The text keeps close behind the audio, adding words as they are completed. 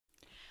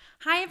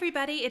Hi,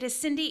 everybody. It is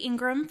Cindy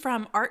Ingram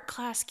from Art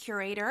Class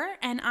Curator,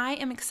 and I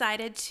am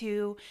excited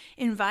to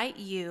invite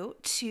you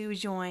to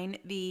join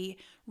the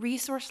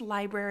Resource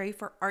Library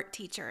for Art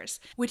Teachers,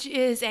 which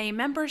is a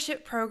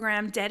membership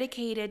program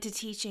dedicated to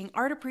teaching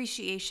art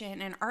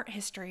appreciation and art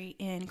history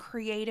in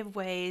creative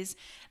ways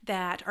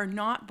that are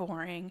not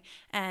boring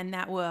and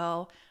that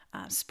will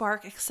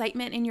spark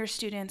excitement in your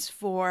students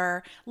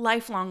for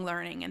lifelong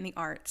learning in the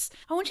arts.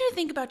 I want you to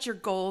think about your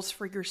goals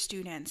for your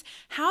students.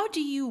 How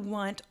do you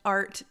want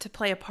art to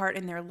play a part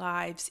in their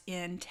lives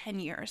in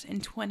 10 years,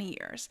 in 20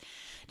 years?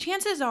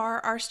 Chances are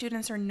our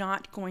students are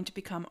not going to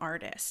become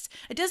artists.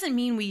 It doesn't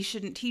mean we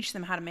shouldn't teach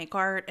them how to make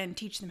art and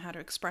teach them how to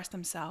express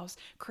themselves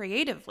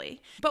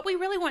creatively, but we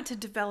really want to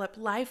develop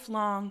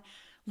lifelong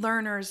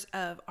learners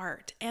of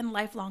art and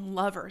lifelong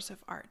lovers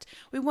of art.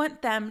 We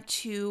want them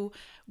to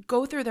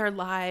go through their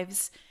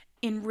lives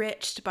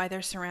enriched by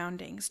their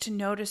surroundings, to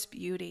notice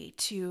beauty,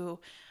 to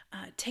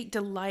take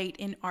delight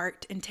in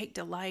art and take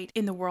delight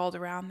in the world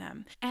around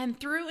them. And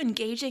through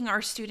engaging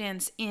our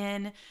students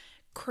in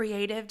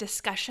creative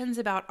discussions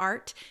about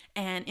art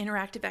and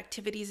interactive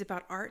activities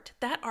about art,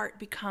 that art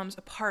becomes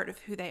a part of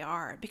who they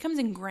are. It becomes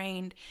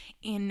ingrained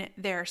in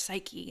their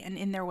psyche and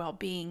in their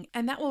well-being,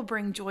 and that will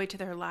bring joy to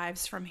their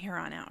lives from here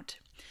on out.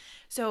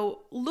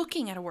 So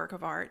looking at a work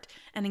of art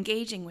and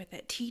engaging with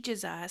it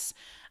teaches us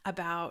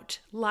about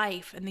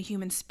life and the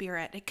human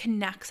spirit. It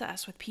connects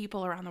us with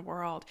people around the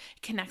world.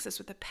 It connects us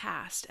with the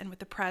past and with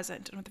the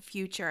present and with the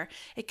future.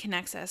 It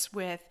connects us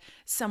with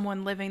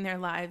someone living their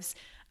lives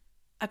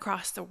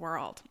across the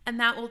world. And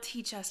that will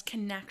teach us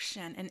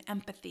connection and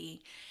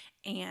empathy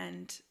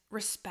and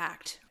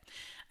respect.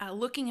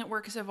 Looking at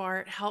works of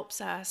art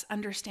helps us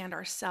understand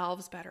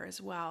ourselves better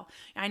as well.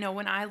 I know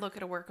when I look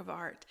at a work of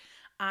art,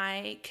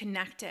 I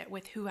connect it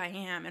with who I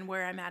am and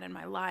where I'm at in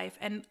my life.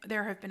 And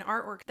there have been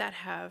artwork that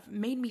have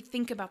made me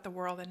think about the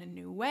world in a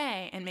new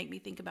way and make me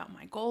think about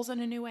my goals in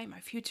a new way,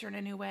 my future in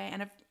a new way.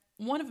 And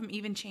one of them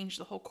even changed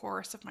the whole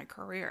course of my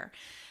career,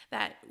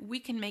 that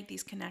we can make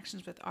these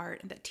connections with art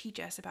and that teach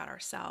us about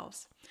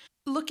ourselves.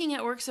 Looking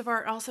at works of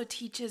art also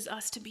teaches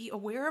us to be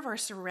aware of our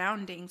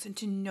surroundings and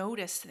to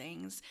notice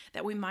things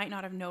that we might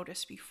not have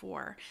noticed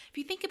before. If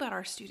you think about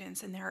our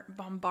students and they're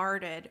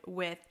bombarded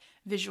with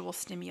visual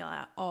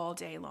stimuli all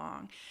day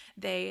long,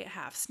 they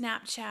have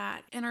Snapchat,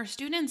 and our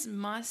students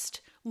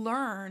must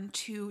learn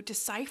to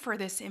decipher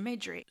this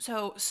imagery.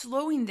 So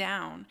slowing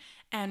down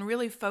and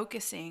really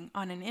focusing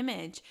on an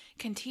image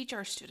can teach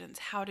our students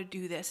how to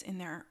do this in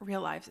their real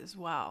lives as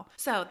well.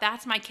 So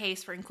that's my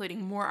case for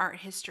including more art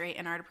history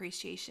and art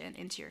appreciation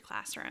into your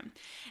classroom.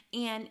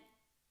 And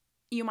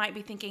you might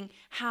be thinking,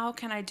 how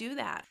can I do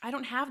that? I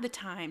don't have the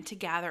time to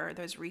gather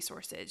those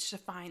resources, to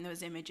find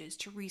those images,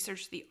 to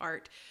research the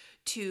art,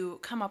 to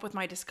come up with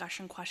my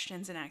discussion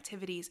questions and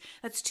activities.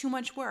 That's too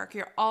much work.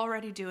 You're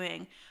already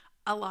doing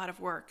a lot of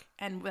work,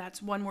 and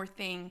that's one more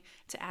thing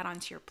to add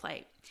onto your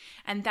plate.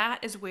 And that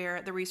is where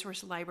the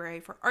Resource Library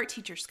for Art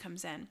Teachers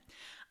comes in.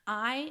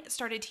 I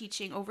started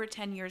teaching over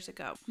 10 years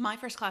ago. My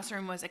first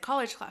classroom was a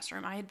college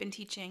classroom. I had been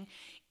teaching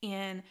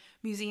in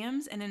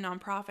museums and in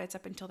nonprofits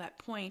up until that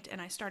point,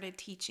 and I started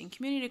teaching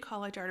community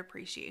college art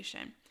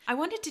appreciation. I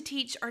wanted to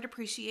teach art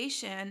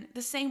appreciation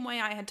the same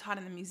way I had taught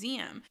in the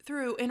museum,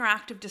 through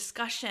interactive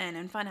discussion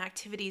and fun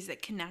activities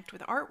that connect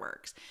with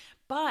artworks.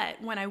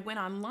 But when I went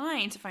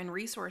online to find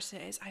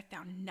resources, I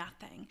found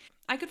nothing.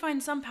 I could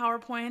find some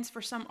PowerPoints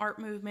for some art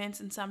movements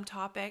and some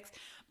topics,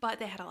 but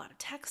they had a lot of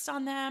text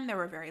on them. They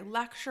were very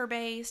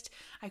lecture-based.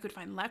 I could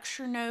find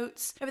lecture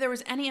notes. If there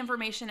was any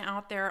information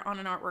out there on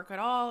an artwork at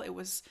all, it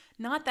was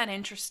not that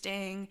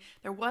interesting.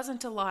 There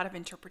wasn't a lot of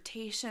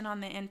interpretation on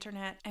the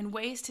internet and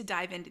ways to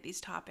dive into these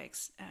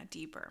topics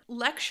deeper.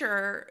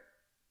 Lecture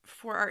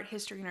for art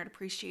history and art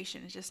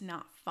appreciation is just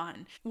not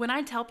fun. When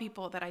I tell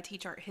people that I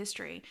teach art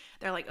history,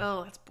 they're like,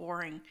 oh, that's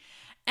boring.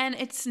 And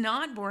it's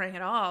not boring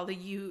at all.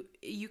 You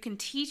can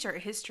teach art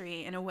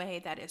history in a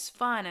way that is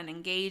fun and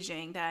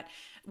engaging, that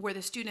where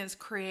the students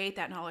create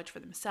that knowledge for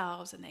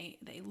themselves, and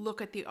they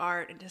look at the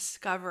art and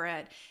discover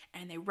it,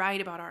 and they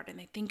write about art and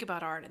they think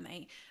about art and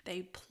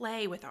they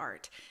play with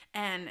art.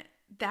 And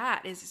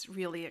that is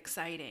really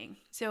exciting.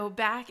 So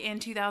back in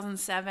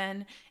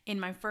 2007, in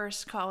my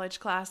first college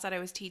class that I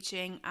was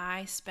teaching,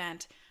 I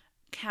spent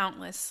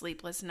countless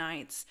sleepless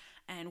nights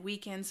and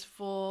weekends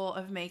full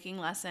of making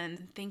lessons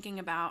and thinking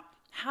about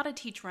how to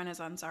teach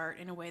Renaissance art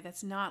in a way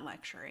that's not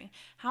lecturing,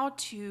 how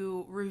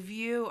to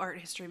review art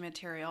history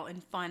material in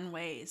fun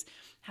ways,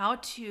 how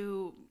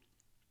to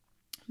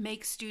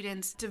make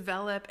students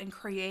develop and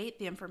create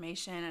the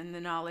information and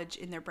the knowledge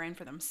in their brain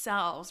for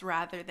themselves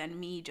rather than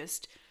me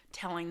just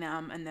telling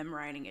them and them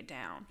writing it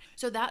down.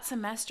 So that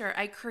semester,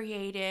 I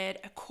created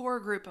a core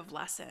group of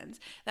lessons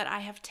that I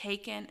have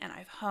taken and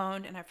I've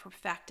honed and I've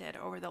perfected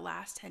over the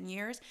last 10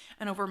 years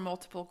and over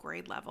multiple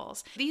grade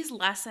levels. These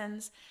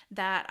lessons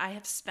that I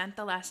have spent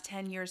the last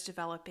 10 years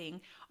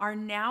developing are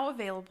now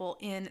available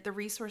in the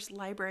Resource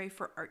Library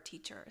for Art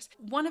Teachers.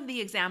 One of the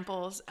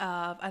examples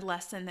of a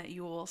lesson that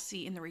you will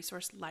see in the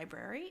Resource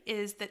Library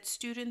is that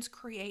students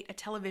create a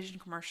television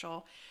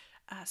commercial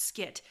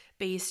skit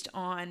based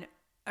on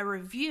a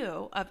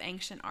review of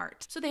ancient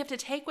art. So they have to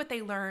take what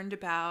they learned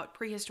about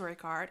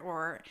prehistoric art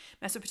or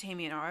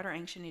Mesopotamian art or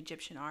ancient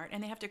Egyptian art,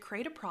 and they have to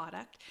create a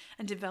product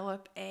and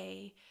develop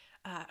a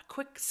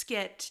quick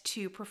skit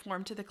to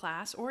perform to the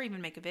class, or even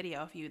make a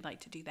video if you'd like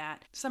to do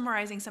that,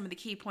 summarizing some of the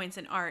key points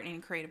in art in a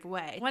creative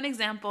way. One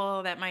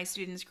example that my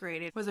students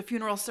created was a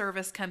funeral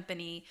service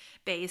company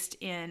based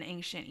in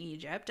ancient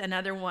Egypt.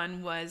 Another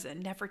one was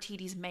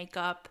Nefertiti's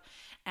makeup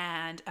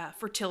and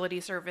fertility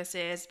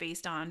services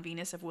based on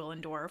Venus of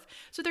Willendorf.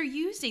 So they're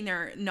using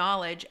their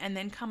knowledge and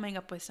then coming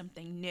up with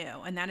something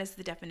new, and that is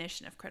the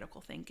definition of critical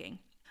thinking.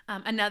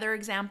 Another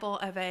example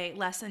of a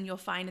lesson you'll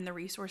find in the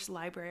resource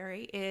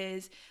library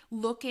is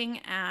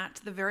looking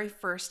at the very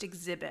first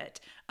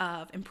exhibit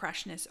of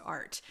Impressionist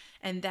art.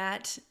 And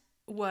that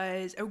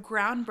was a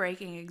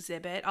groundbreaking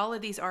exhibit. All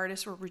of these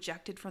artists were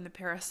rejected from the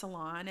Paris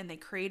Salon, and they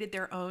created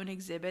their own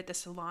exhibit, the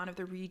Salon of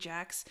the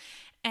Rejects.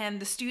 And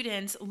the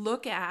students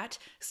look at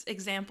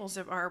examples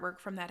of artwork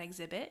from that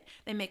exhibit.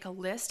 They make a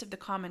list of the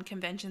common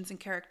conventions and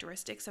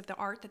characteristics of the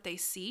art that they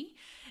see,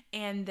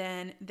 and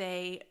then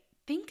they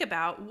think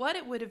about what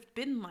it would have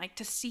been like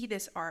to see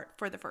this art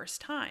for the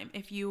first time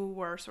if you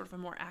were sort of a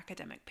more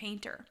academic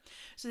painter.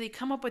 So they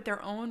come up with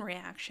their own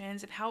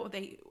reactions and how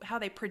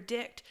they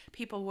predict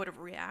people would have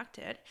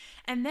reacted,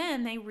 and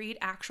then they read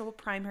actual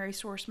primary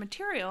source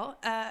material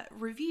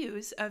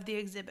reviews of the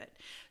exhibit.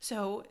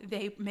 So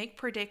they make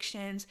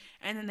predictions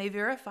and then they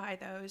verify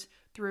those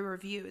through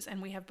reviews,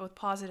 and we have both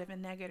positive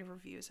and negative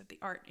reviews of the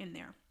art in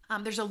there.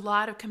 There's a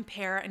lot of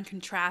compare and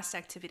contrast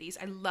activities.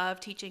 I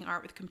love teaching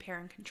art with compare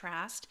and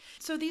contrast.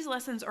 So these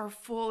lessons are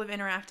full of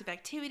interactive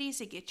activities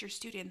to get your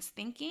students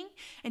thinking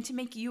and to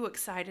make you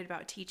excited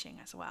about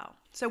teaching as well.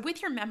 So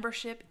with your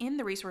membership in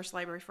the Resource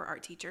Library for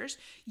Art Teachers,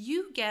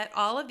 you get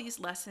all of these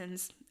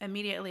lessons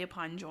immediately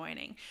upon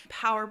joining.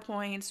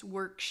 PowerPoints,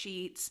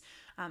 worksheets,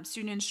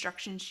 student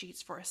instruction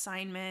sheets for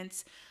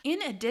assignments.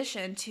 In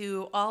addition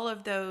to all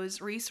of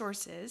those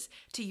resources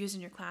to use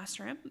in your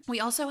classroom, we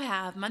also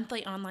have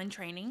monthly online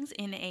trainings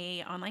in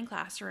an online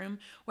classroom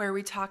where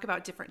we talk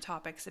about different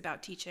topics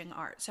about teaching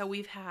art. So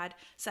we've had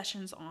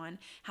sessions on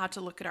how to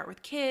look at art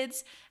with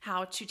kids,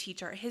 how to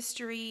teach art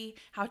history,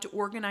 how to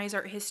organize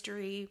art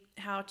history,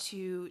 how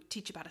to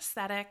teach about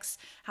aesthetics,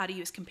 how to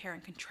use compare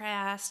and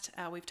contrast.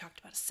 We've talked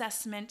about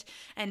assessment,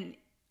 and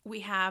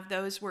we have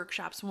those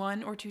workshops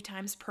 1 or 2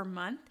 times per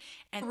month,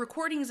 and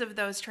recordings of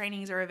those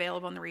trainings are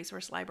available in the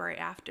resource library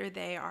after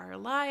they are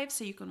live,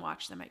 so you can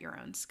watch them at your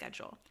own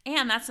schedule.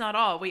 And that's not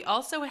all. We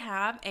also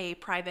have a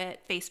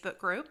private Facebook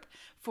group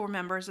for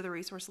members of the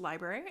resource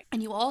library,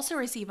 and you also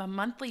receive a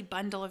monthly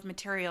bundle of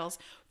materials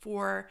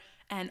for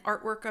an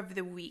artwork of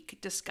the week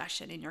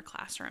discussion in your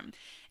classroom.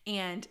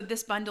 And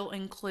this bundle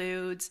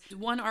includes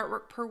 1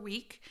 artwork per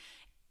week,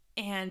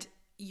 and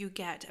you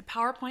get a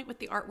PowerPoint with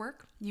the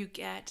artwork, you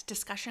get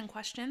discussion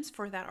questions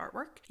for that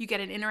artwork, you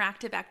get an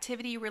interactive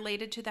activity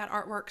related to that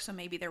artwork, so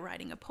maybe they're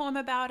writing a poem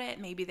about it,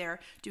 maybe they're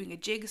doing a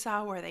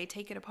jigsaw where they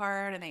take it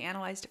apart and they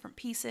analyze different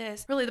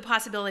pieces. Really, the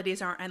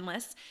possibilities are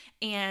endless,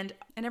 and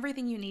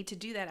everything you need to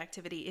do that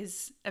activity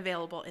is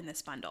available in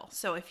this bundle.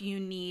 So if you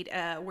need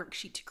a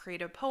worksheet to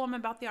create a poem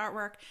about the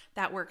artwork,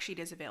 that worksheet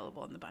is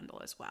available in the bundle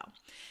as well.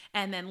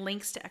 And then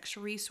links to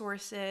extra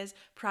resources,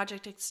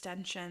 project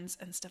extensions,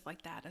 and stuff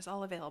like that is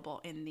all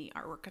available in the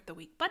Artwork of the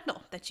Week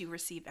bundle that you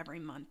receive every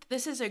month.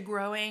 This is a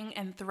growing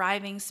and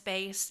thriving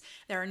space.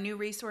 There are new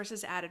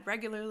resources added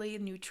regularly,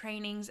 new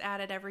trainings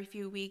added every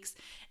few weeks,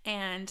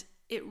 and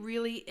it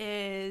really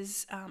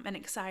is an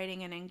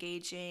exciting and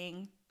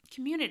engaging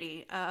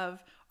community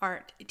of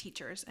art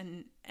teachers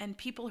and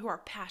people who are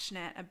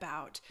passionate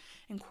about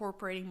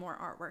incorporating more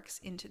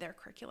artworks into their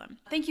curriculum.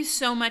 Thank you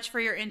so much for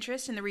your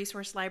interest in the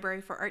Resource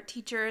Library for Art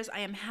Teachers. I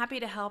am happy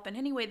to help in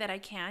any way that I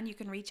can. You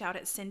can reach out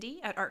at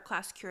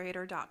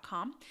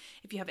Cindy@artclasscurator.com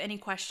if you have any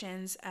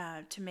questions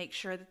to make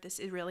sure that this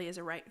really is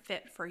a right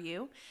fit for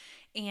you.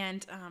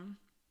 And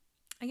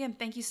again,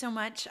 thank you so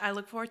much. I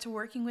look forward to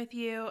working with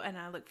you, and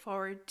I look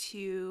forward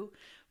to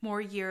more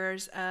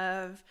years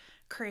of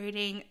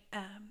creating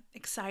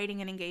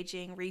exciting and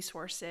engaging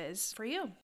resources for you.